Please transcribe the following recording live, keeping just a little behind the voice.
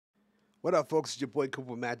What up, folks? It's your boy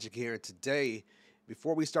Cooper Magic here, and today,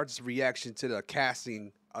 before we start this reaction to the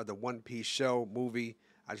casting of the One Piece show movie,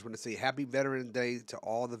 I just want to say Happy Veterans Day to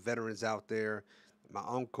all the veterans out there, my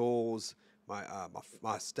uncles,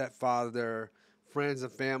 my stepfather, friends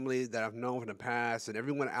and family that I've known from the past, and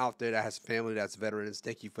everyone out there that has family that's veterans.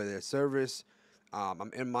 Thank you for their service.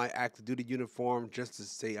 I'm in my active duty uniform just to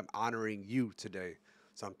say I'm honoring you today.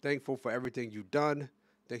 So I'm thankful for everything you've done.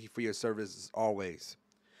 Thank you for your service as always.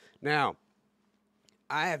 Now,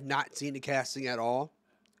 I have not seen the casting at all.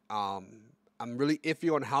 I'm really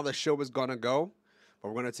iffy on how the show is gonna go, but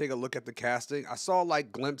we're gonna take a look at the casting. I saw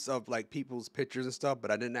like glimpse of like people's pictures and stuff,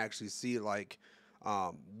 but I didn't actually see like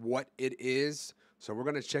what it is. So we're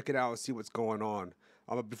gonna check it out and see what's going on.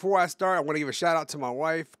 But before I start, I want to give a shout out to my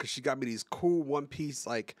wife because she got me these cool One Piece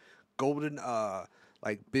like golden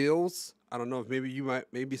like bills. I don't know if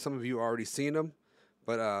maybe some of you already seen them.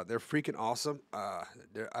 But they're freaking awesome.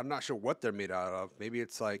 I'm not sure what they're made out of. Maybe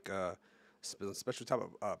it's like a special type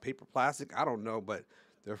of paper plastic. I don't know, but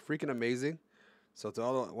they're freaking amazing. So to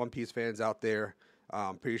all the One Piece fans out there,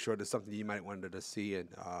 I'm pretty sure there's something you might want to see. And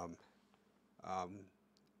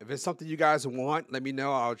if it's something you guys want, let me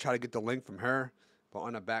know. I'll try to get the link from her. But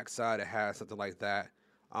on the back side, it has something like that.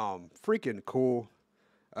 Freaking cool.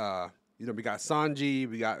 We got Sanji,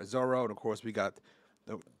 we got Zoro, and of course we got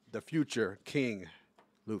the future King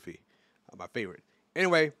Luffy, my favorite.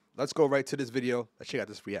 Anyway, let's go right to this video. Let's check out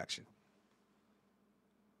this reaction.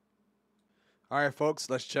 All right, folks,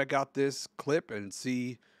 let's check out this clip and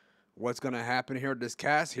see what's going to happen here with this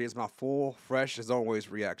cast. Here's my full, fresh, as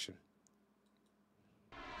always, reaction.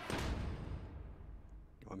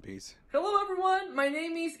 One Piece. Hello everyone, my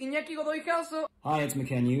name is Iñaki Godoy Caso. Hi, it's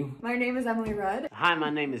McKenyu. My name is Emily Rudd. Hi, my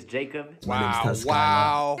name is Jacob. Wow, Guess what?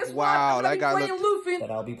 wow, I'm that guy playing looked... Luffy.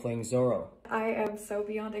 But I'll be playing Zoro. I am so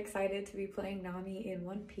beyond excited to be playing Nami in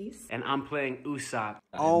One Piece. And I'm playing Usopp.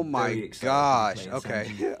 Oh I'm my very excited gosh, to be playing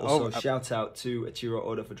okay. Sanji. Also, shout out to Ichiro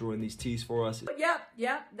Oda for drawing these tees for us. But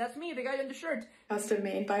yeah, that's me, the guy in the shirt. Custom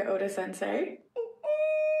made by Oda Sensei.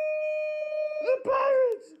 The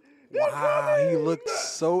pirates! Wow, he looked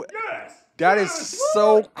so... That is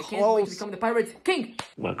so I can't wait to close. become the Pirates King.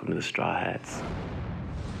 Welcome to the Straw Hats.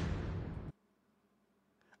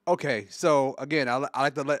 Okay, so again, I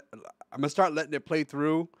like to I'm gonna start letting it play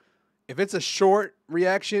through. If it's a short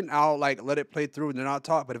reaction, I'll like let it play through and then I'll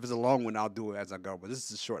talk. But if it's a long one, I'll do it as I go. But this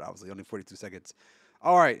is short, obviously, only 42 seconds.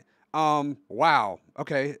 All right. Wow.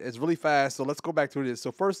 Okay, it's really fast. So let's go back through this.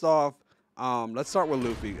 So first off, let's start with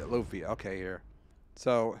Luffy. Luffy. Okay, here.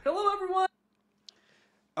 So. Hello everyone.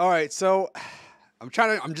 All right, so I'm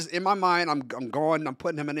just in my mind, I'm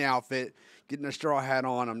putting him in the outfit, getting a straw hat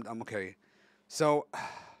on, I'm okay. So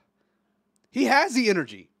he has the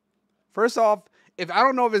energy. First off, if I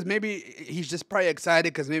don't know if it's maybe he's just probably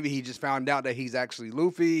excited because maybe he just found out that he's actually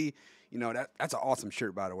Luffy. You know, that's an awesome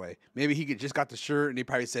shirt, by the way. Maybe he just got the shirt and he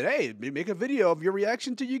probably said, hey, make a video of your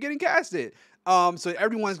reaction to you getting casted. So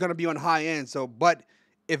everyone's gonna be on high end. So, but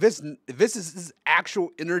if this is his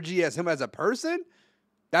actual energy as him as a person,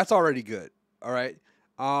 that's already good. All right.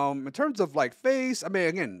 In terms of like face, I mean,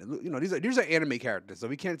 again, you know, these are anime characters, so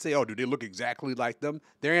we can't say, oh, do they look exactly like them?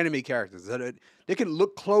 They're anime characters. They can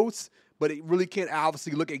look close, but it really can't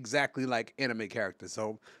obviously look exactly like anime characters.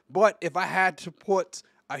 So, but if I had to put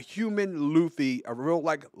a human Luffy, a real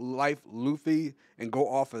like life Luffy, and go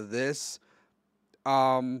off of this,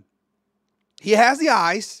 he has the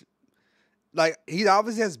eyes. Like, he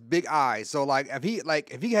obviously has big eyes. So, like, if he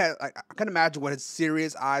had, like, I can imagine what his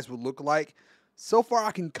serious eyes would look like. So far,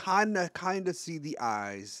 I can kind of see the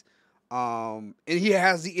eyes. And he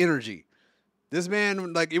has the energy. This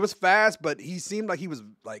man, like, it was fast, but he seemed like he was,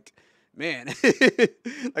 like, man,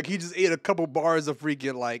 like, he just ate a couple bars of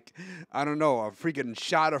freaking, like, I don't know, a freaking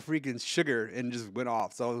shot of freaking sugar and just went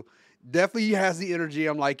off. So, definitely he has the energy.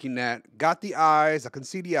 I'm liking that. Got the eyes. I can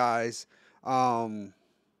see the eyes.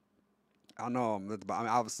 I don't know. I mean,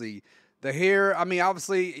 obviously, the hair. I mean,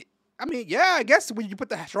 yeah. I guess when you put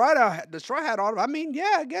the straw hat on, I mean,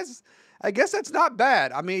 yeah. I guess that's not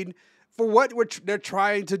bad. I mean, for what they're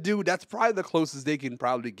trying to do, that's probably the closest they can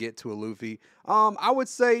probably get to a Luffy. I would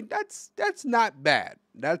say that's not bad.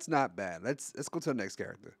 That's not bad. Let's go to the next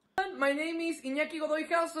character. My name is Iñaki Godoy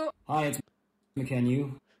Caso. Hi, it's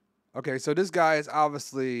McKenyu. Okay, so this guy is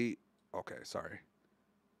obviously sorry.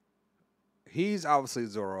 He's obviously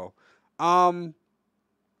Zoro.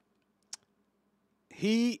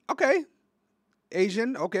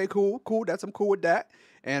 Asian. Okay, cool. I'm cool with that.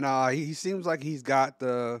 And he seems like he's got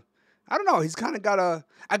the, I don't know, he's kind of got a,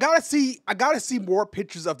 I gotta see more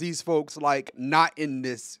pictures of these folks, like, not in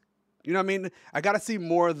this You know what I mean? I gotta see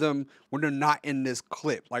more of them when they're not in this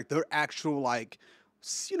clip. Like they're actual like,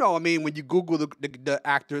 you know, I mean, when you Google the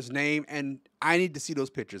actor's name, and I need to see those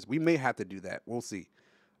pictures. We may have to do that. We'll see.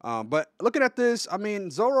 But looking at this, I mean,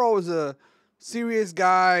 Zorro is a serious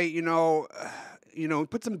guy.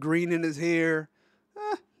 Put some green in his hair.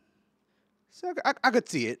 So I could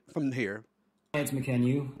see it from here. Lance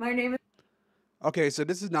McKenyu. My name is Okay, so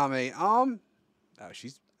this is Name.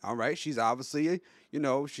 She's all right. She's obviously,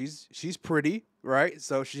 she's pretty, right?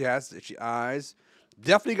 So she eyes.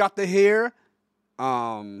 Definitely got the hair.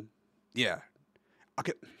 Yeah.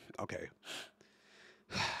 Okay.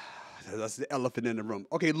 That's the elephant in the room.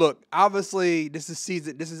 Okay, look. Obviously, this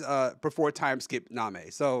is before time skip Name.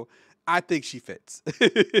 So I think she fits.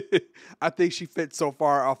 I think she fits so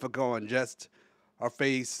far off of going just her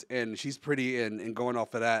face, and she's pretty, and going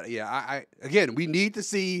off of that. Yeah, again, we need to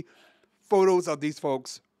see photos of these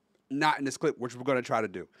folks not in this clip, which we're going to try to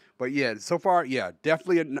do. But yeah, so far, yeah,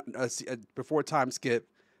 definitely a before time skip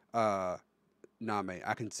Name.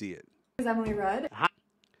 I can see it. Emily Rudd.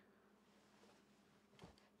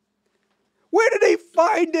 Where did they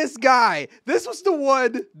find this guy? This was the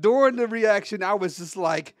one during the reaction I was just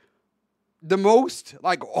like, the most,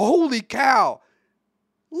 like, holy cow.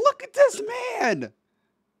 Look at this man.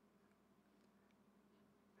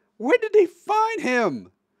 Where did they find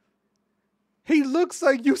him? He looks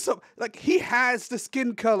like like he has the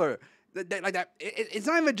skin color. Like that. It's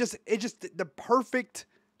not even just, it's just the perfect,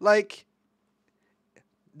 like,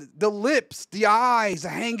 the lips, the eyes, the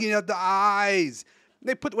hanging of the eyes.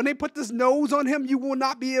 When they put this nose on him, you will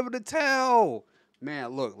not be able to tell. Man,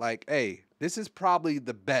 look, like, hey, this is probably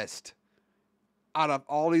the best out of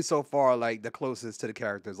all these so far, like the closest to the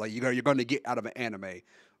characters. Like you're going to get out of an anime.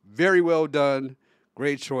 Very well done.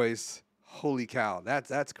 Great choice. Holy cow.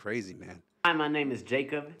 That's crazy, man. Hi, my name is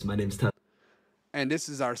Jacob. My name's Tyler. And this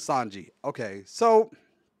is our Sanji. Okay, so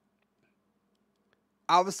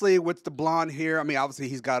obviously with the blonde hair, I mean, obviously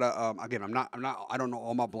he's got a, again, I don't know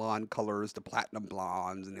all my blonde colors, the platinum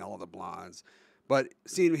blondes and all of the blondes, but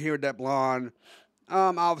seeing here that blonde,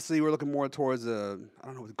 obviously we're looking more towards I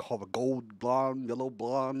don't know what to call it, a gold blonde, yellow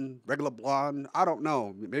blonde, regular blonde. I don't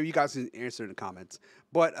know. Maybe you guys can answer in the comments.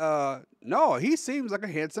 But no, he seems like a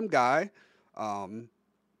handsome guy. I'm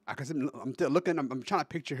trying to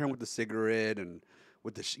picture him with the cigarette and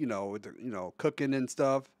with the cooking and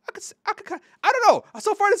stuff. I don't know.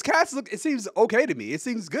 So far this cast it seems okay to me. It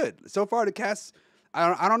seems good. So far the cast,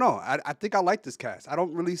 I don't know. I think I like this cast. I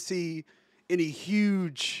don't really see any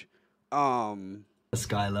huge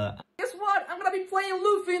Skylar. Guess what? I'm gonna be playing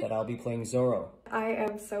Luffy. But I'll be playing Zoro. I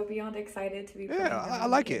am so beyond excited to be playing I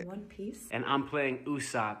like in it. One Piece. And I'm playing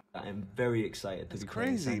Usopp. I am very excited to be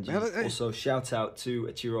playing crazy, Sanji. man. Also, shout out to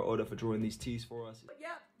Ichiro Oda for drawing these tees for us.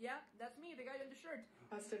 Yeah, that's me, the guy on the shirt.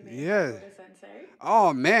 Custom made Yeah. by Oda Sensei.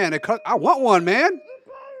 Oh man, I want one, man.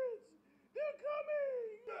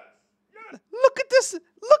 Look at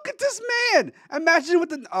this man. Imagine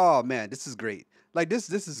with the oh man, this is great. Like this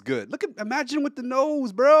is good. Imagine with the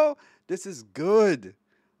nose, bro. This is good.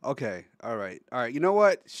 Okay, all right. You know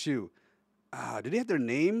what? Shoot. Did they have their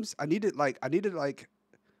names? I needed like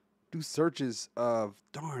do searches of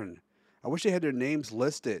darn. I wish they had their names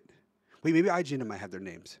listed. Wait, maybe IGN might have their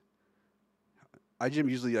names. IGN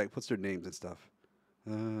usually like puts their names and stuff.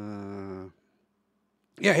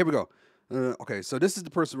 Yeah, here we go. Okay, so this is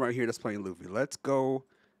the person right here that's playing Luffy. Let's go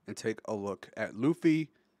and take a look at Luffy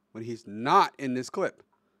when he's not in this clip.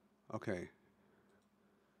 Okay.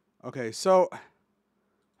 Okay, so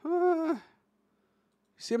see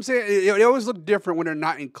what I'm saying? They always look different when they're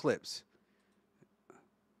not in clips.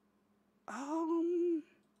 I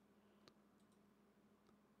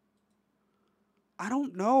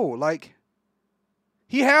don't know. Like,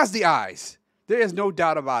 he has the eyes. There is no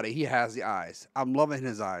doubt about it. He has the eyes. I'm loving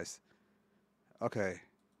his eyes. Okay.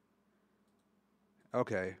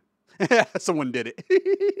 Okay. Someone did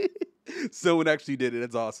it. Someone actually did it.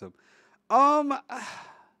 That's awesome. I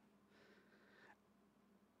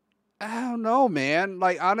don't know, man.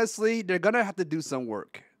 Like, honestly, they're gonna have to do some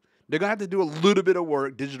work. They're gonna have to do a little bit of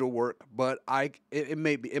work, digital work, but it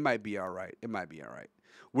might be all right. It might be all right.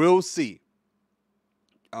 We'll see.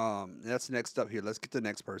 That's next up here. Let's get the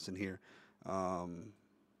next person here.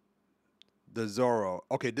 The Zoro.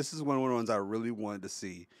 Okay, this is one of the ones I really wanted to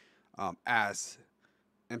see as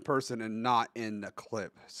in person and not in the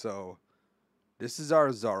clip. So this is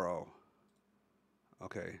our Zoro.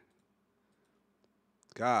 Okay.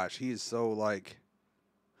 Gosh, he is so like,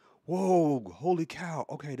 whoa, holy cow.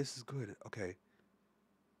 Okay, this is good. Okay.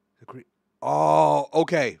 Oh,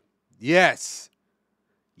 okay. Yes.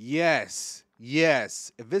 Yes.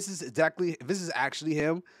 Yes. If this is actually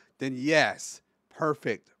him, then yes.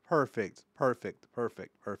 Perfect. Perfect. Perfect.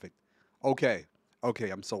 Perfect. Perfect. Okay. Okay,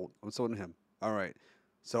 I'm sold. I'm sold on him. All right.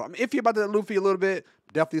 So I'm iffy about the Luffy a little bit.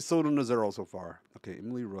 Definitely sold on the Zoro so far. Okay,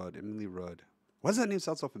 Emily Rudd. Emily Rudd. Why does that name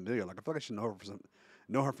sound so familiar? Like I feel like I should know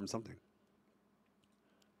her from something.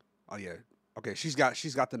 Oh yeah. Okay, she's got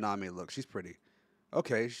the Nami look. She's pretty.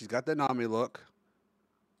 Okay, she's got the Nami look.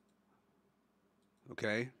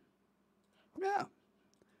 Okay. Yeah.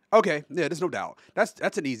 Okay. Yeah, there's no doubt.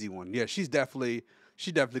 That's an easy one. Yeah, she definitely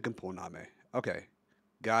can pull Nami. Okay.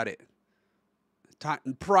 Got it.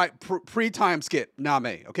 Pre-time skip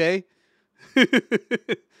Nami, okay?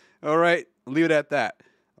 All right. Leave it at that.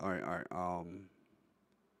 All right. All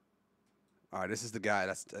right, this is the guy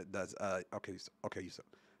that's okay, Usopp.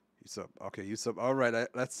 Okay, Usopp. All right,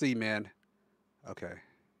 let's see, man. Okay.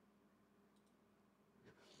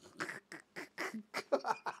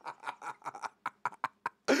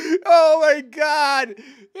 Oh my God,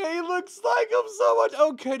 he looks like him so much.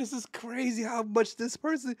 Okay, this is crazy how much this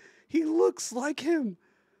person he looks like him.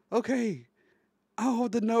 Okay. Oh,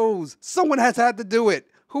 the nose. Someone has had to do it.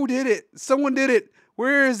 Who did it? Someone did it.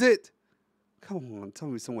 Where is it? Come on, tell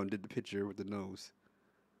me someone did the picture with the nose.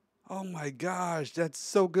 Oh my gosh, that's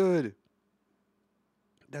so good.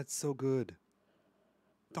 That's so good.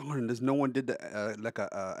 Darn, there's no one did the like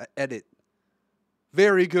a edit.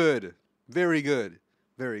 Very good. Very good.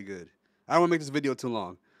 Very good. I don't want to make this video too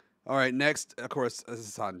long. All right, next, of course, is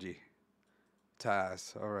Sanji.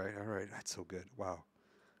 Taz. All right. That's so good. Wow.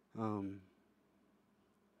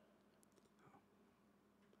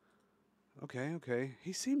 Okay.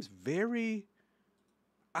 He seems very.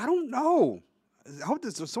 I don't know. I hope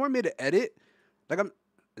someone made an edit. Like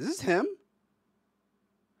is this him?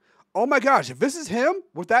 Oh my gosh! If this is him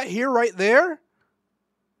with that hair right there,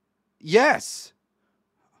 yes.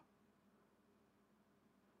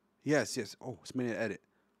 Yes. Oh, someone made an edit.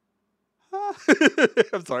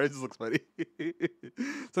 I'm sorry, it just looks funny.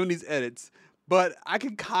 Some of these edits, but I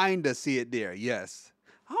can kind of see it there. Yes.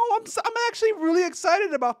 Oh, I'm actually really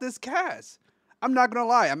excited about this cast. I'm not gonna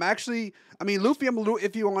lie. Luffy, I'm a little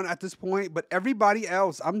iffy on at this point, but everybody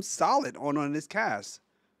else, I'm solid on this cast.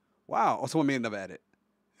 Wow. Oh, someone made another edit.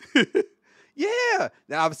 Yeah.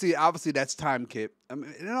 Now, obviously, that's time skip. I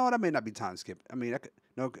mean, you know what? That may not be time skip. I mean,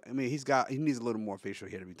 he needs a little more facial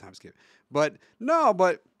hair to be time skip. But no,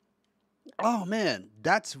 oh man,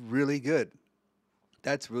 that's really good.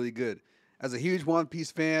 That's really good. As a huge One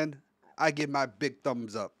Piece fan, I give my big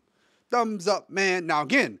thumbs up. Thumbs up, man. Now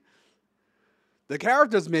again, the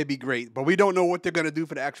characters may be great, but we don't know what they're going to do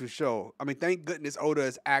for the actual show. I mean, thank goodness Oda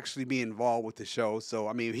is actually being involved with the show. So,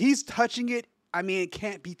 I mean, if he's touching it, I mean, it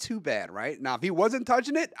can't be too bad, right? Now, if he wasn't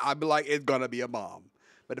touching it, I'd be like, it's going to be a bomb.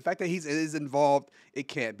 But the fact that he is involved, it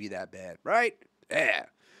can't be that bad, right? Yeah.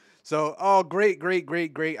 So, oh, great.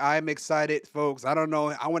 I'm excited, folks. I don't know.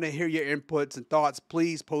 I want to hear your inputs and thoughts.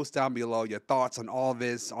 Please post down below your thoughts on all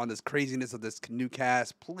this, on this craziness of this new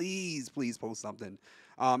cast. Please post something.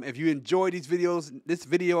 If you enjoyed this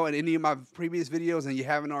video and any of my previous videos and you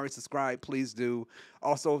haven't already subscribed, please do.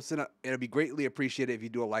 Also, it'll be greatly appreciated if you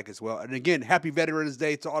do a like as well. And again, happy Veterans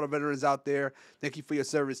Day to all the veterans out there. Thank you for your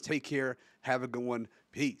service. Take care. Have a good one.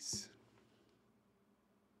 Peace.